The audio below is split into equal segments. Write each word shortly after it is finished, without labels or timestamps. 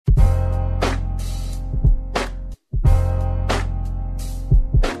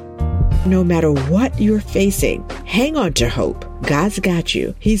No matter what you're facing, hang on to hope. God's got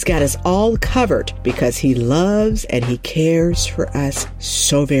you. He's got us all covered because He loves and He cares for us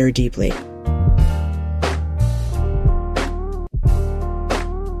so very deeply.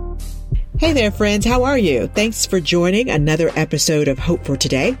 Hey there, friends. How are you? Thanks for joining another episode of Hope for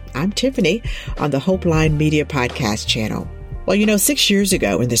Today. I'm Tiffany on the Hope Line Media Podcast channel. Well, 6 years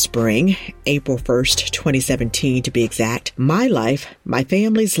ago in the spring, April 1st, 2017 to be exact, my life, my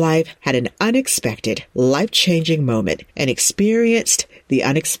family's life had an unexpected, life-changing moment and experienced the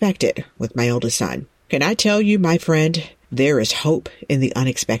unexpected with my oldest son. Can I tell you, my friend, there is hope in the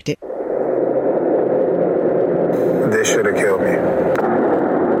unexpected? They should have killed me.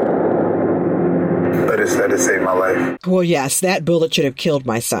 But instead it saved my life. Well, yes, that bullet should have killed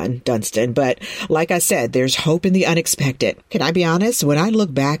my son, Dunstan. But like I said, there's hope in the unexpected. Can I be honest? When I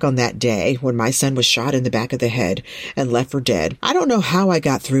look back on that day when my son was shot in the back of the head and left for dead, I don't know how I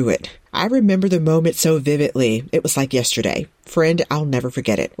got through it. I remember the moment so vividly. It was like yesterday. Friend, I'll never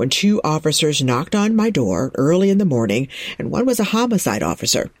forget it. When two officers knocked on my door early in the morning, and one was a homicide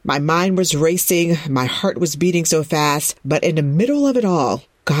officer. My mind was racing. My heart was beating so fast. But in the middle of it all,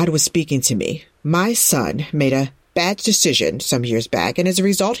 God was speaking to me. My son made a bad decision some years back, and as a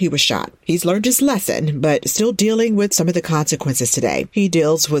result, he was shot. He's learned his lesson, but still dealing with some of the consequences today. He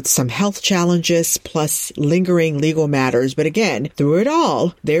deals with some health challenges plus lingering legal matters. But again, through it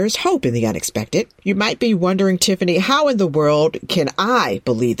all, there's hope in the unexpected. You might be wondering, Tiffany, how in the world can I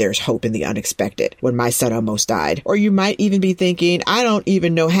believe there's hope in the unexpected when my son almost died? Or you might even be thinking, I don't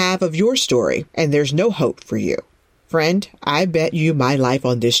even know half of your story, and there's no hope for you. Friend, I bet you my life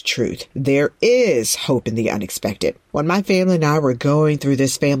on this truth. There is hope in the unexpected. When my family and I were going through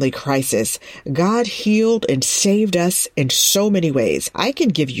this family crisis, God healed and saved us in so many ways. I can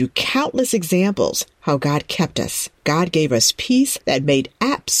give you countless examples how God kept us. God gave us peace that made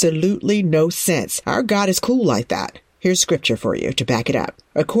absolutely no sense. Our God is cool like that. Here's scripture for you to back it up.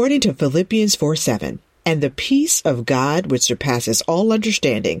 According to Philippians 4:7. And the peace of God, which surpasses all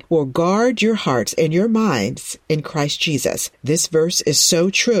understanding, will guard your hearts and your minds in Christ Jesus. This verse is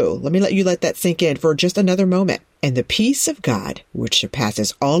so true. Let that sink in for just another moment. And the peace of God, which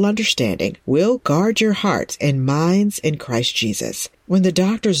surpasses all understanding, will guard your hearts and minds in Christ Jesus. When the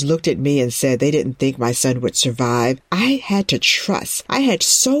doctors looked at me and said they didn't think my son would survive, I had to trust. I had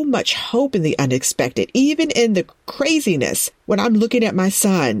so much hope in the unexpected, even in the craziness. When I'm looking at my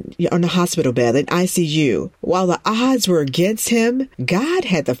son on the hospital bed in ICU, while the odds were against him, God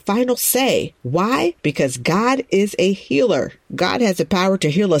had the final say. Why? Because God is a healer. God has the power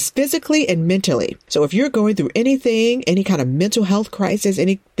to heal us physically and mentally. So if you're going through anything, any kind of mental health crisis,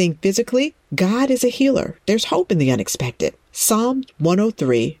 anything physically, God is a healer. There's hope in the unexpected. Psalm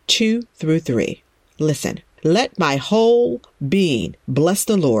 103, 2-3. Listen, let my whole being bless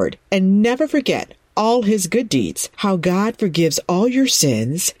the Lord and never forget all His good deeds, how God forgives all your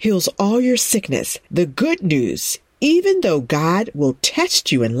sins, heals all your sickness. The good news, even though God will test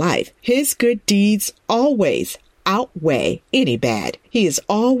you in life, His good deeds always outweigh any bad. He is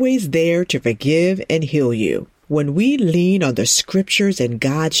always there to forgive and heal you. When we lean on the scriptures and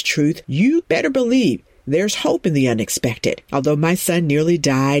God's truth, you better believe there's hope in the unexpected. Although my son nearly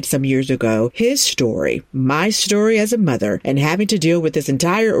died some years ago, his story, my story as a mother, and having to deal with this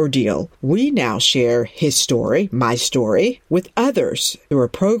entire ordeal, we now share his story, my story, with others through a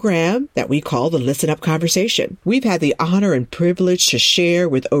program that we call the Listen Up Conversation. We've had the honor and privilege to share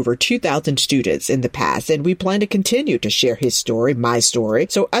with over 2,000 students in the past, and we plan to continue to share his story, my story,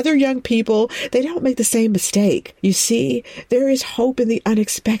 so other young people, they don't make the same mistake. You see, there is hope in the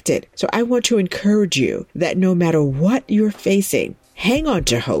unexpected. So I want to encourage you that no matter what you're facing, hang on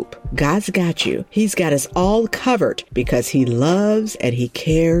to hope. God's got you. He's got us all covered because He loves and He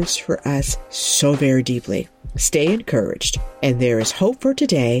cares for us so very deeply. Stay encouraged. And there is hope for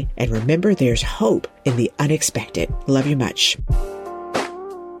today. And remember, there's hope in the unexpected. Love you much.